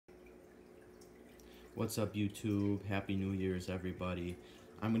What's up, YouTube? Happy New Year's, everybody.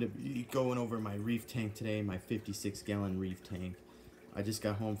 I'm going to be going over my Reef tank today, my 56-gallon Reef tank. I just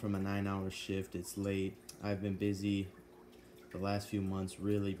got home from a 9-hour shift. It's late. I've been busy the last few months,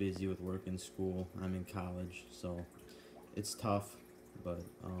 really busy with work and school. I'm in college, so it's tough, but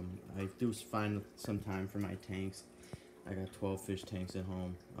I do find some time for my tanks. I got 12 fish tanks at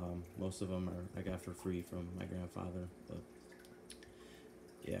home. Most of them I got for free from my grandfather, but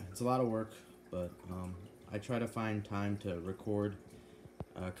yeah, it's a lot of work, but I try to find time to record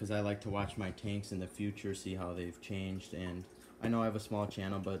because I like to watch my tanks in the future, see how they've changed. And I know I have a small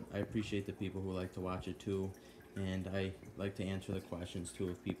channel, but I appreciate the people who like to watch it too. And I like to answer the questions too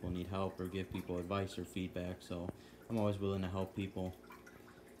if people need help or give people advice or feedback. So I'm always willing to help people.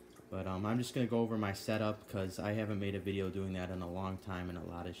 But I'm just going to go over my setup because I haven't made a video doing that in a long time and a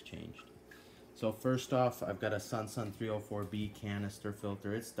lot has changed. So first off, I've got a Sun 304B canister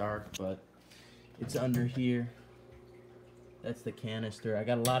filter. It's dark, but it's under here. That's the canister. I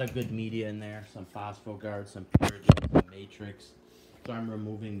got a lot of good media in there, some PhosphoGuard, some Purigen, some Matrix. So I'm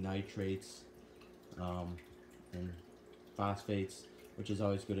removing nitrates and phosphates, which is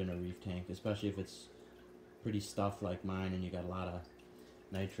always good in a reef tank, especially if it's pretty stuffed like mine and you got a lot of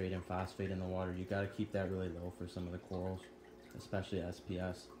nitrate and phosphate in the water. You got to keep that really low for some of the corals, especially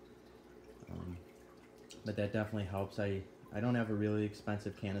SPS. But that definitely helps. I don't have a really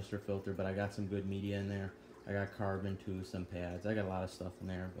expensive canister filter, but I got some good media in there. I got carbon too, some pads. I got a lot of stuff in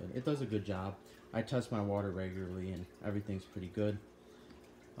there, but it does a good job. I test my water regularly and everything's pretty good.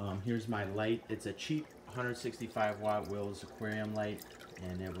 Here's my light. It's a cheap 165 watt Wills aquarium light,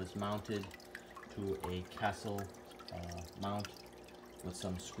 and it was mounted to a Kessel mount with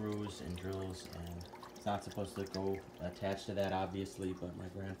some screws and drills, and it's not supposed to go attached to that, obviously, but my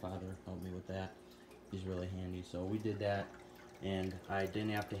grandfather helped me with that. He's really handy, so we did that, and I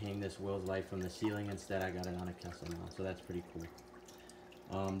didn't have to hang this Wills light from the ceiling. Instead, I got it on a Kessel mount, so that's pretty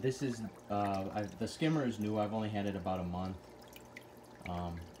cool. This is the skimmer is new. I've only had it about a month.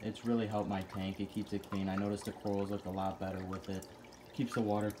 It's really helped my tank. It keeps it clean. I noticed the corals look a lot better with it. Keeps the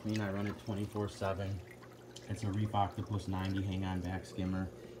water clean. I run it 24/7. It's a Reef Octopus 90 hang-on back skimmer.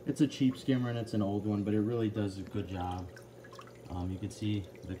 It's a cheap skimmer and it's an old one, but it really does a good job. You can see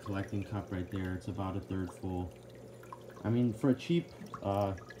the collecting cup right there. It's about a third full. I mean, for a cheap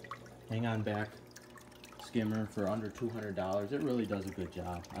hang-on back skimmer for under $200, it really does a good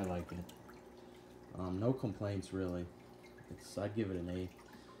job. I like it. No complaints, really. I'd give it an 8.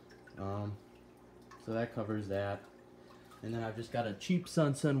 So that covers that. And then I've just got a cheap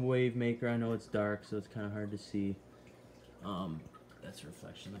Sun wave maker. I know it's dark, so it's kind of hard to see. That's a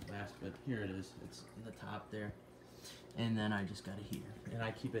reflection of the glass, but here it is. It's in the top there. And then I just got it here. And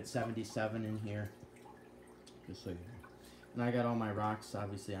I keep it 77 in here, just so you know. And I got all my rocks,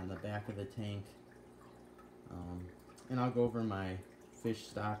 obviously, on the back of the tank. And I'll go over my fish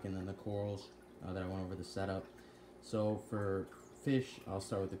stock and then the corals that I went over the setup. So for fish, I'll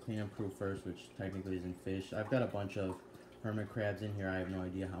start with the cleanup crew first, which technically isn't fish. I've got a bunch of hermit crabs in here. I have no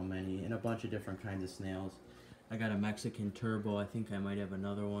idea how many, and a bunch of different kinds of snails. I got a Mexican turbo. I think I might have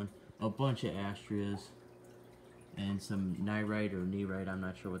another one. A bunch of astrias and some nyrite or nerite. I'm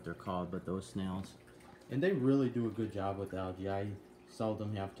not sure what they're called, but those snails. And they really do a good job with algae. I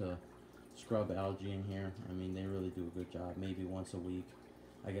seldom have to scrub algae in here. I mean, they really do a good job. Maybe once a week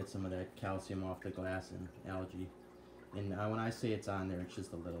I get some of that calcium off the glass and algae. And when I say it's on there, it's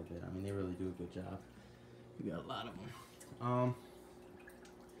just a little bit. I mean, they really do a good job. We got a lot of them.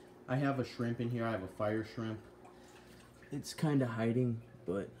 I have a shrimp in here. I have a fire shrimp. It's kind of hiding,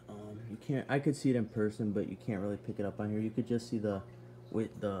 but you can't. I could see it in person, but you can't really pick it up on here. You could just see the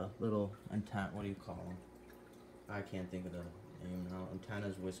little antenna. What do you call them? I can't think of the name now.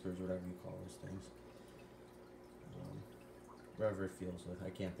 Antennas, whiskers, whatever you call those things. Whatever it feels with. I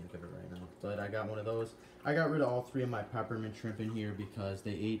can't think of it right now. But I got one of those. I got rid of all 3 of my peppermint shrimp in here because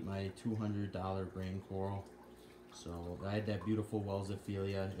they ate my $200 brain coral. So I had that beautiful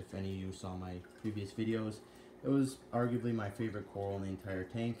Wellsophilia. If any of you saw my previous videos, it was arguably my favorite coral in the entire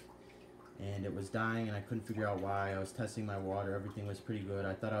tank. And it was dying and I couldn't figure out why. I was testing my water. Everything was pretty good.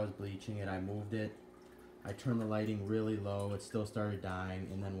 I thought I was bleaching it. I moved it. I turned the lighting really low. It still started dying,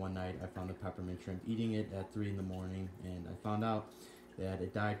 and then one night I found the peppermint shrimp eating it at 3 in the morning, and I found out that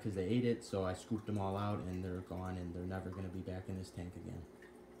it died because they ate it, so I scooped them all out, and they're gone, and they're never going to be back in this tank again.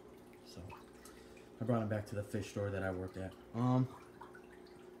 So I brought them back to the fish store that I work at. So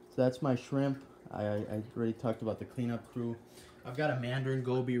that's my shrimp. I already talked about the cleanup crew. I've got a mandarin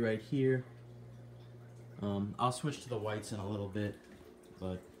goby right here. I'll switch to the whites in a little bit,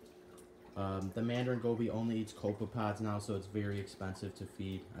 but The Mandarin goby only eats copepods now, so it's very expensive to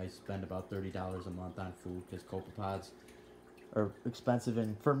feed. I spend about $30 a month on food because copepods are expensive,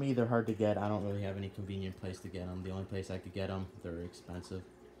 and for me, they're hard to get. I don't really have any convenient place to get them. The only place I could get them, they're expensive.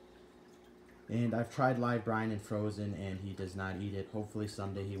 And I've tried live brine and frozen, and he does not eat it. Hopefully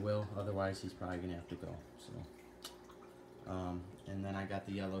someday he will. Otherwise, he's probably gonna have to go. So, and then I got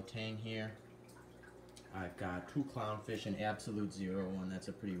the yellow tang here. I've got 2 clownfish, an absolute zero one. That's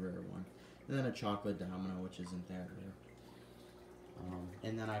a pretty rare one. And then a chocolate domino, which isn't that rare.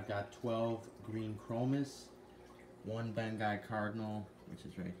 And then I've got 12 green chromis, 1 Bengai cardinal, which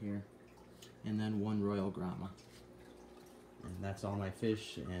is right here, and then 1 royal grama. And that's all my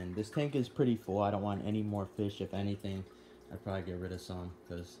fish. And this tank is pretty full. I don't want any more fish. If anything, I'd probably get rid of some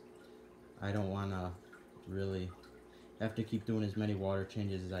because I don't want to really have to keep doing as many water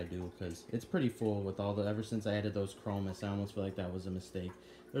changes as I do, because it's pretty full with all the, ever since I added those chromis, I almost feel like that was a mistake.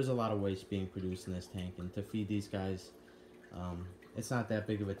 There's a lot of waste being produced in this tank, and to feed these guys, it's not that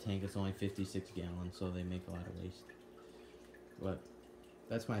big of a tank. It's only 56 gallons, so they make a lot of waste. But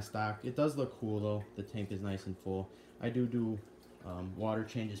that's my stock. It does look cool though. The tank is nice and full. I do water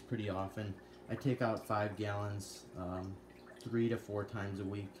changes pretty often. I take out 5 gallons 3 to 4 times a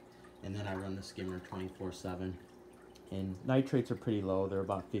week, and then I run the skimmer 24/7. And nitrates are pretty low. They're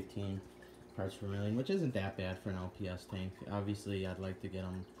about 15 parts per million, which isn't that bad for an LPS tank. Obviously, I'd like to get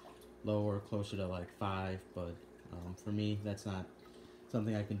them lower, closer to like 5, but for me, that's not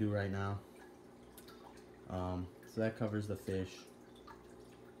something I can do right now. So that covers the fish.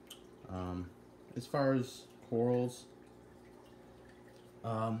 As far as corals,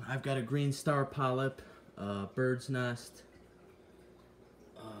 I've got a green star polyp, bird's nest.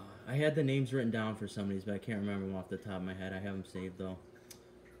 I had the names written down for some of these, but I can't remember them off the top of my head. I have them saved though.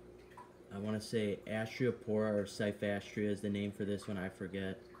 I want to say Astriopora or Cyphastria is the name for this one. I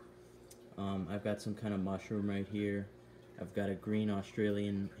forget. I've got some kind of mushroom right here. I've got a green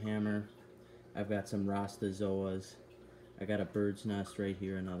Australian hammer. I've got some Rastazoas. I got a bird's nest right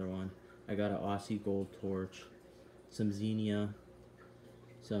here, another one. I got an Aussie gold torch, some Xenia,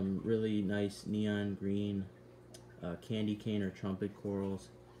 some really nice neon green candy cane or trumpet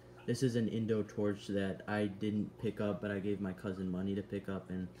corals. This is an Indo torch that I didn't pick up, but I gave my cousin money to pick up,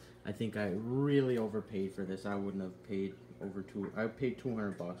 and I think I really overpaid for this. I wouldn't have paid I paid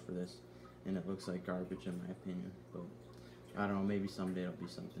 200 bucks for this, and it looks like garbage in my opinion. But I don't know, maybe someday it'll be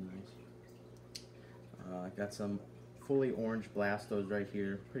something nice. I got some fully orange Blastos right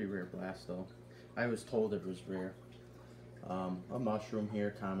here, pretty rare Blasto. I was told it was rare. A mushroom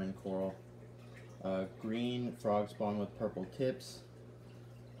here, common coral. Green frog spawn with purple tips.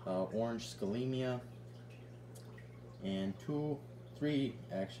 Orange Scalemia, and 3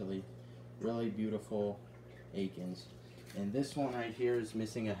 actually really beautiful Akins. And this one right here is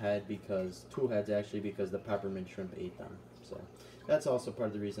missing a head, because 2 heads actually, because the peppermint shrimp ate them. So that's also part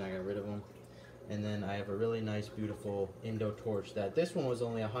of the reason I got rid of them. And then I have a really nice beautiful Indo torch that this one was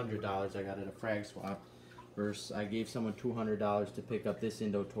only $100. I got it at a frag swap. Versus I gave someone $200 to pick up this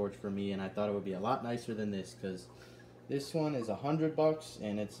Indo torch for me, and I thought it would be a lot nicer than this, because this one is $100 bucks,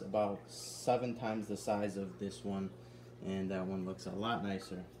 and it's about 7 times the size of this one, and that one looks a lot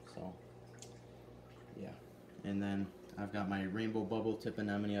nicer. So yeah. And then I've got my rainbow bubble tip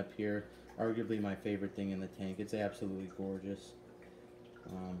anemone up here, arguably my favorite thing in the tank. It's absolutely gorgeous.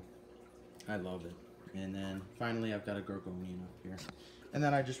 I love it. And then finally I've got a gorgonian up here. And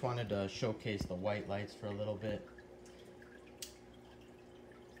then I just wanted to showcase the white lights for a little bit.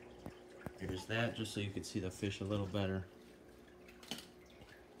 Here's that, just so you could see the fish a little better.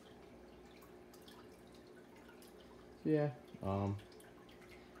 Yeah,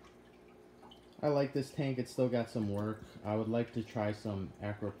 I like this tank. It's still got some work. I would like to try some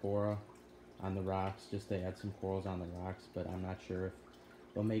Acropora on the rocks, just to add some corals on the rocks, but I'm not sure if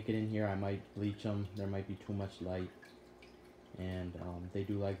they'll make it in here. I might bleach them. There might be too much light. And they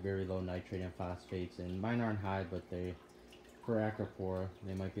do like very low nitrate and phosphates, and mine aren't high, but for Acropora,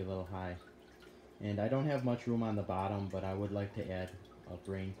 they might be a little high. And I don't have much room on the bottom, but I would like to add a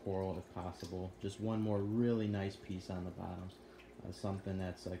brain coral if possible. Just one more really nice piece on the bottom. Something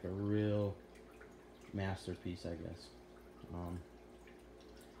that's like a real masterpiece, I guess.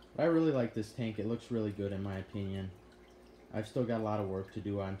 But I really like this tank. It looks really good in my opinion. I've still got a lot of work to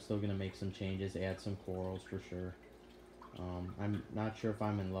do. I'm still going to make some changes, add some corals for sure. I'm not sure if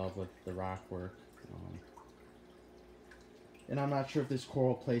I'm in love with the rock work. And I'm not sure if this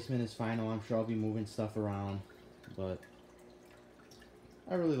coral placement is final. I'm sure I'll be moving stuff around. But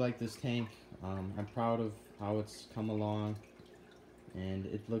I really like this tank. I'm proud of how it's come along. And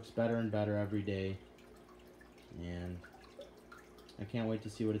it looks better and better every day. And I can't wait to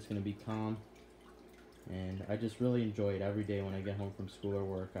see what it's going to become. And I just really enjoy it every day when I get home from school or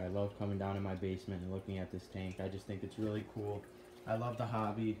work. I love coming down in my basement and looking at this tank. I just think it's really cool. I love the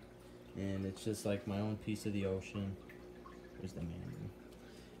hobby, and it's just like my own piece of the ocean. There's the manual.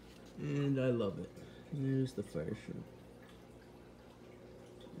 And I love it. There's the fire shrimp.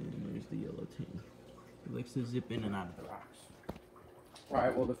 And there's the yellow tank. He likes to zip in and out of the rocks.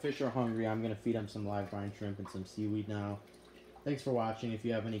 Alright, well the fish are hungry. I'm going to feed them some live brine shrimp and some seaweed now. Thanks for watching. If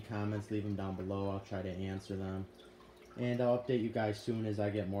you have any comments, leave them down below. I'll try to answer them. And I'll update you guys soon as I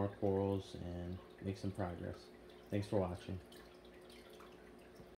get more corals and make some progress. Thanks for watching.